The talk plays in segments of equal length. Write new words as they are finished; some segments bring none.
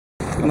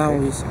Now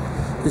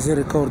is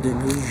recording.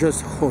 You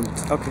just hold.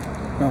 Okay.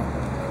 No.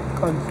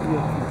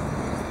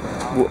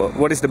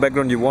 What is the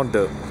background you want?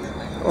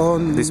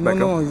 This background?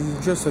 No, you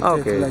just take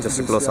okay, like just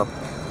this, close up.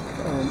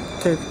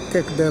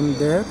 Take them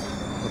there.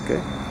 Okay.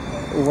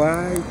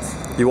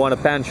 White. You want a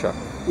pan shot?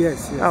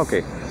 Yes. Yes.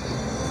 Okay.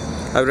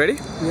 Are you ready?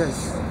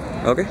 Yes.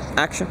 Okay.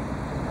 Action.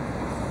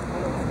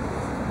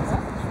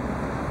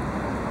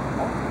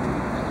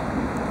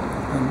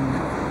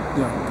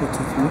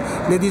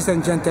 Ladies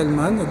and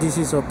gentlemen, this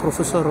is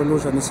Professor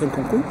EULOGE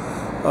Nkounkou,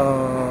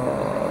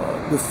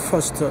 the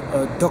first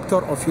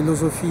Doctor of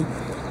Philosophy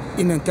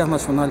in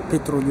International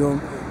Petroleum,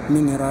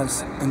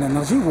 Minerals and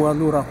Energy.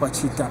 Walura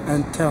Kwachita,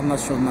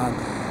 International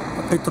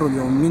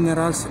Petroleum,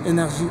 Minerals,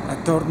 Energy,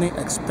 Attorney,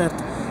 Expert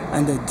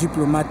and a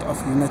Diplomat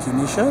of United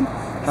Nations.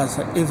 As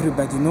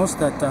everybody knows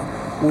that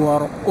we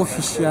are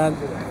official,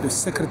 the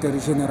Secretary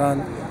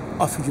General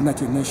of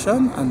United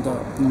Nations, and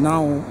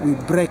now we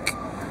break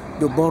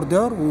the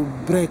border, we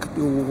break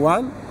the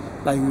wall,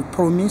 like we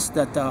promised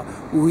that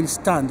we will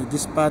stand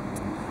despite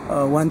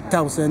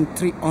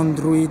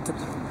 1,300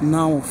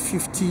 now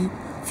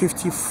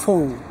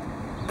 54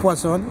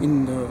 poison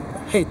in the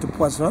hate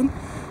poison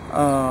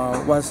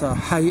was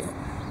high.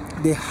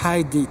 They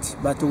hide it,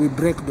 but we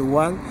break the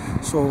wall,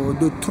 so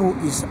the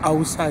truth is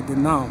outside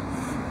now,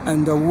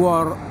 and we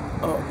are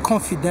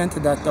confident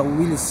that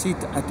we will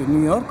sit at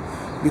New York,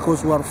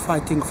 because we are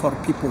fighting for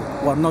people.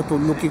 We are not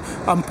looking.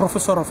 I'm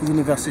professor of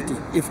university.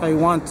 If I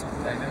want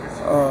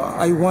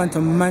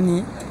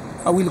money,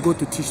 I will go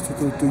to teach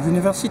to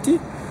university,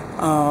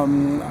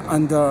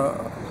 and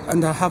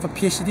I have a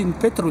PhD in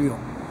petroleum.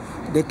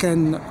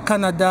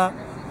 Canada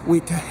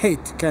with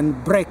hate can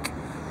break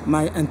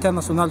my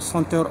international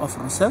center of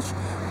research,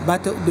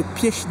 but the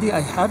PhD I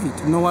have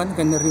it. No one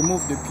can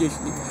remove the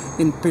PhD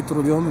in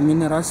petroleum,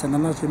 minerals and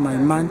energy. My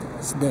mind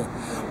is there,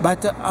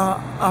 but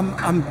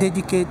I'm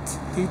dedicated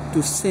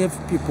to save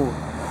people,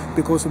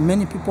 because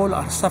many people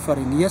are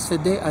suffering.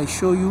 Yesterday I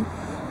show you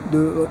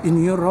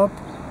in Europe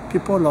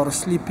people are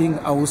sleeping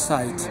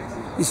outside.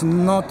 It's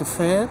not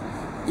fair.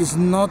 It's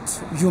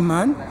not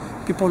human.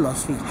 People are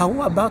sleeping.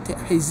 How about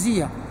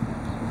Asia?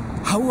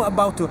 How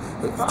about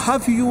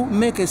have you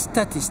make a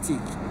statistic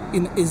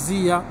in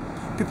Asia?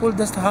 People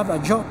just have a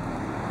job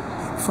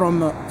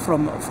from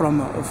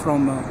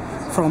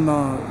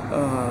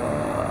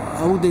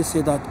how they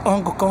say that,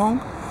 Hong Kong,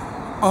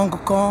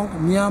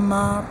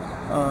 Myanmar,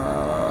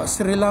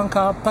 Sri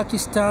Lanka,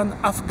 Pakistan,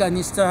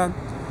 Afghanistan.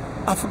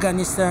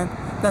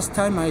 Last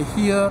time I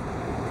hear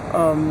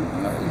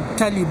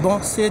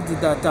Taliban said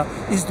that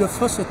it's the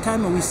first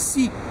time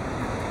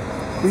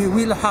we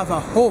will have a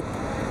hope,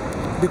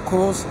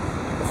 because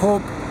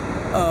hope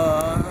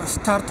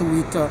start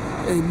with a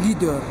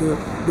leader,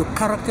 the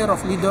character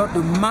of leader,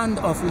 the mind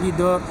of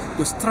leader,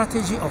 the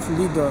strategy of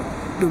leader,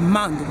 the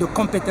mind, the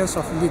competence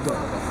of leader.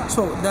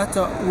 So that's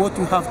what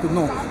you have to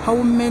know. How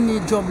many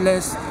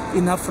jobless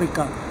in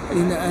Africa,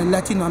 in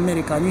Latin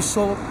America? And you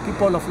saw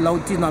people of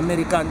Latin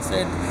America and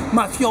said,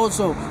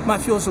 mafioso,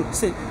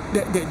 say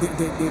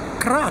they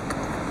crack.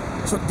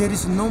 So there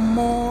is no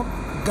more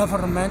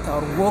government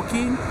are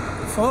working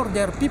for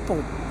their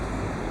people.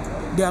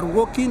 They are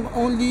working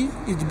only,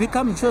 it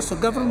becomes just a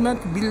government,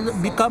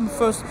 become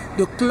first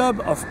the club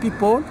of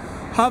people,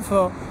 have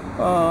a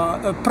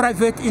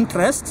private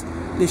interest,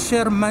 they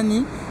share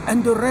money,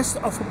 and the rest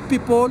of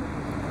people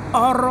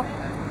are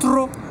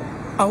thrown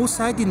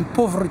outside in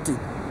poverty.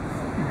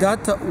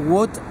 That's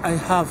what I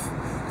have,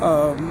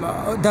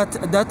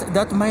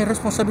 that's my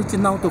responsibility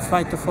now to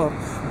fight for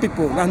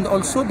people. And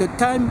also the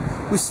time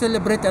we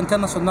celebrate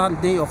International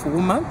Day of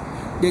Women,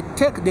 they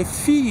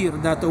fear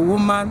that a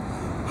woman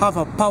have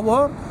a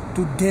power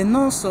to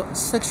denounce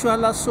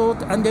sexual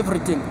assault and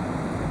everything.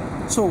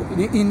 So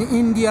in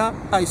India,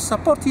 I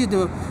supported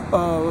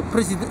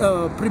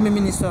Prime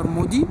Minister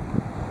Modi,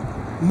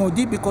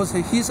 because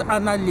he's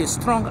an ally,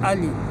 strong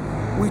ally.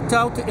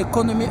 Without the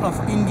economy of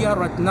India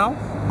right now,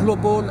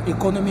 global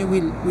economy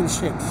will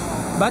shake.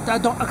 But I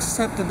don't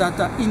accept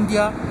that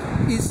India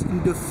is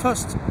the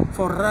first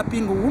for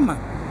raping women.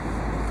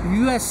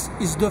 US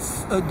is the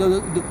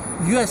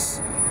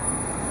US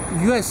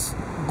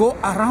go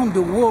around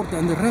the world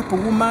and rape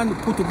women,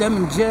 put them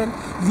in jail,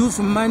 use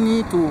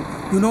money to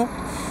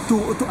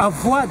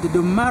avoid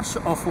the march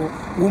of a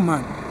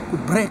woman, to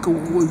break a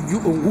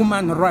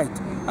woman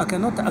right. I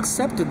cannot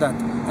accept that.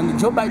 And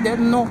Joe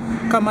Biden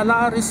Kamala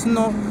Harris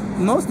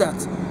knows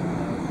that.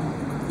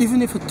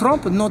 Even if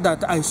Trump knows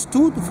that I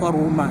stood for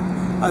women.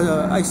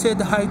 I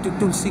said hi to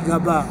Tulsi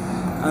Gabbard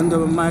and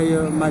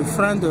my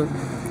friend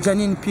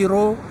Janine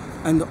Pirot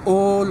and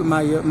all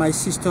my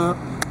sister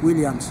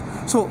Williams.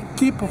 So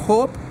keep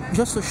hope.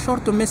 Just a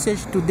short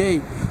message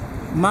today,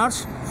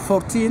 March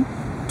 14,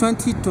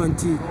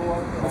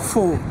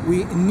 2024.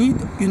 We need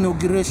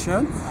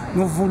inauguration.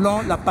 Nous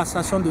voulons la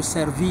passation de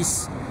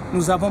service.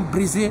 Nous avons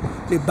brisé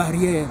les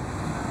barrières.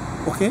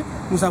 Okay?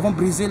 Nous avons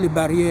brisé les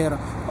barrières.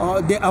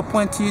 They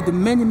appointed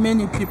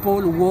many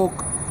people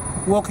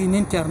work in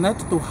internet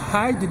to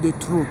hide the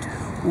truth.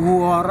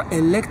 who are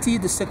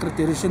elected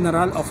Secretary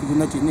General of the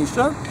United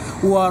Nations,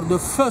 who are the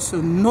first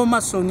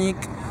no-Masonic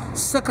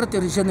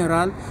Secretary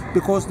General,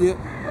 because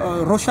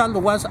Rothschild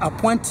was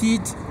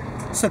appointed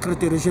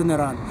Secretary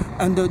General,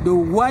 and the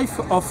wife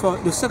of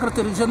the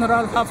Secretary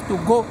General have to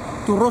go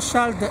to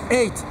Rothschild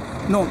 8.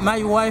 No,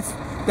 my wife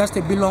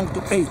doesn't belong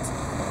to 8.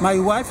 My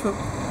wife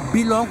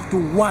belongs to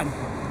 1.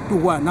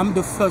 I'm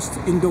the first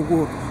in the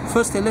world.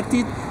 First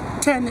elected,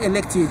 10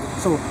 elected.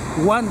 So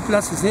 1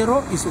 plus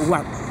 0 is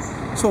 1.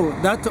 So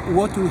that's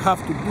what we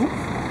have to do.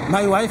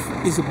 My wife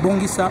is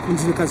Bongisa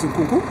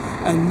Nkounkou,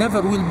 and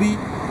never will be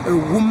a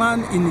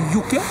woman in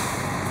UK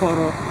for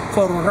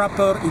a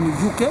rapper in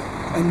UK,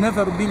 and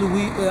never will be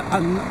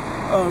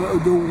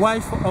the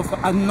wife of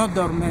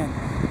another man.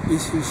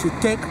 She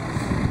should take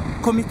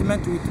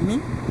commitment with me.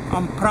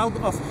 I'm proud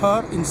of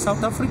her in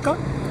South Africa,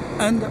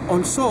 and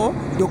also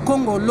the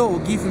Congo law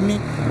gives me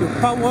the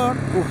power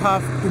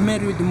to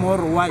marry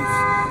more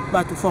wives.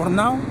 But for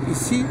now, you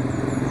see,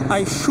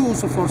 I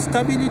choose for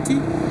stability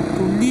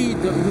to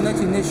lead the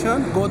United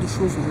Nations. God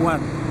choose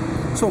 1.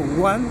 So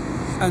 1,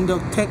 and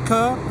take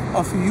care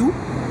of you,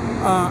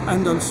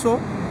 and also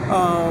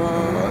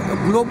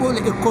global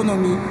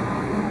economy.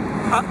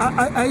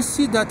 I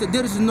see that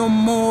there is no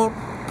more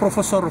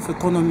professor of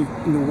economy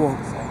in the world.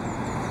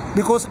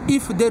 Because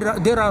if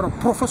there are a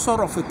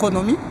professor of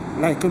economy,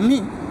 like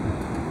me,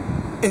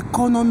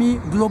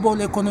 global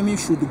economy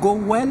should go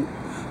well,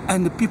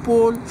 and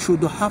people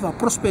should have a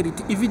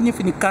prosperity, even if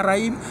in the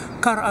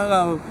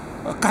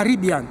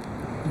Caribbean,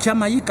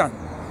 Jamaican.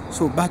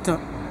 So, but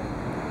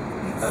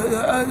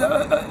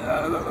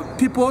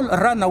people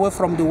run away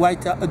from the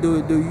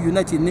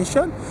United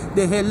Nations.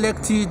 The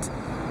elected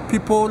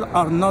people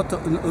are not,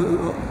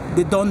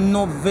 they don't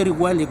know very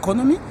well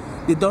economy.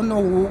 They don't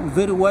know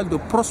very well the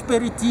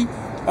prosperity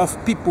of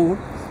people.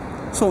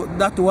 So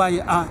that's why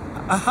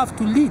I have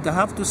to lead. I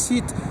have to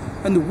sit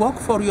and work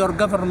for your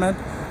government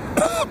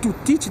to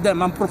teach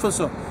them. I'm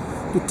professor.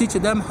 To teach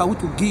them how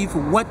to give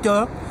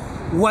water,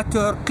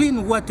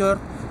 clean water.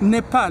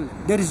 Nepal,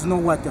 there is no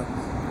water.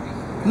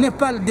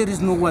 Nepal, there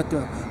is no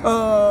water.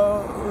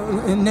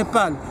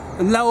 Nepal,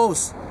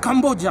 Laos,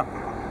 Cambodia,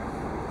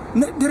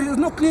 there is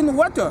no clean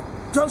water.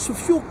 Just a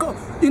few.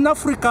 In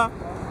Africa,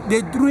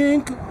 they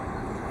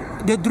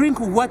drink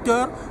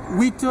water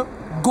with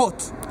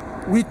goat,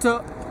 with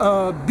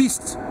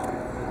beasts,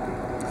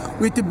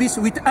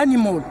 with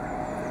animal.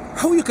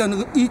 How you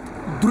can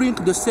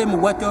drink the same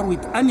water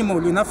with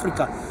animal in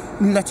Africa?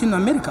 In Latin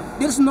America,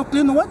 there is no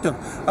clean water.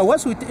 I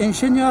was with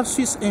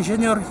Swiss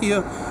engineer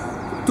here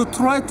to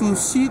try to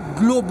see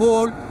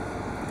global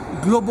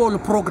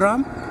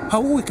program,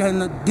 how we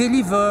can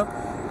deliver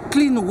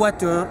clean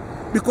water,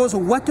 because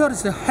water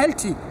is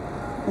healthy.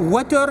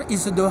 Water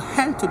is the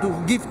health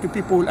to give to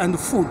people, and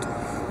food.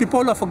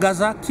 People of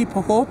Gaza, keep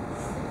hope.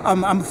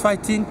 I'm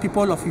fighting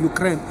people of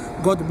Ukraine.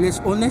 God bless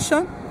all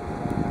nations.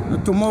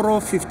 Tomorrow,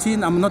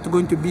 15, I'm not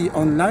going to be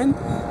online.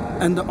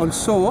 And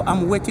also,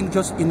 I'm waiting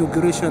just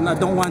inauguration. I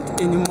don't want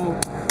any more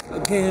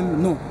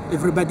game. No.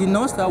 Everybody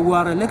knows that we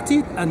are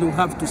elected and we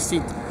have to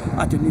sit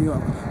at New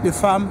York. Les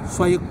femmes,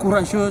 soyez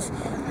courageuses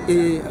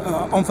et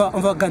on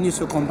va gagner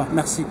ce combat.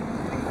 Merci.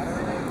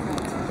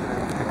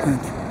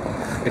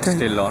 It's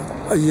still on.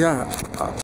 Yeah.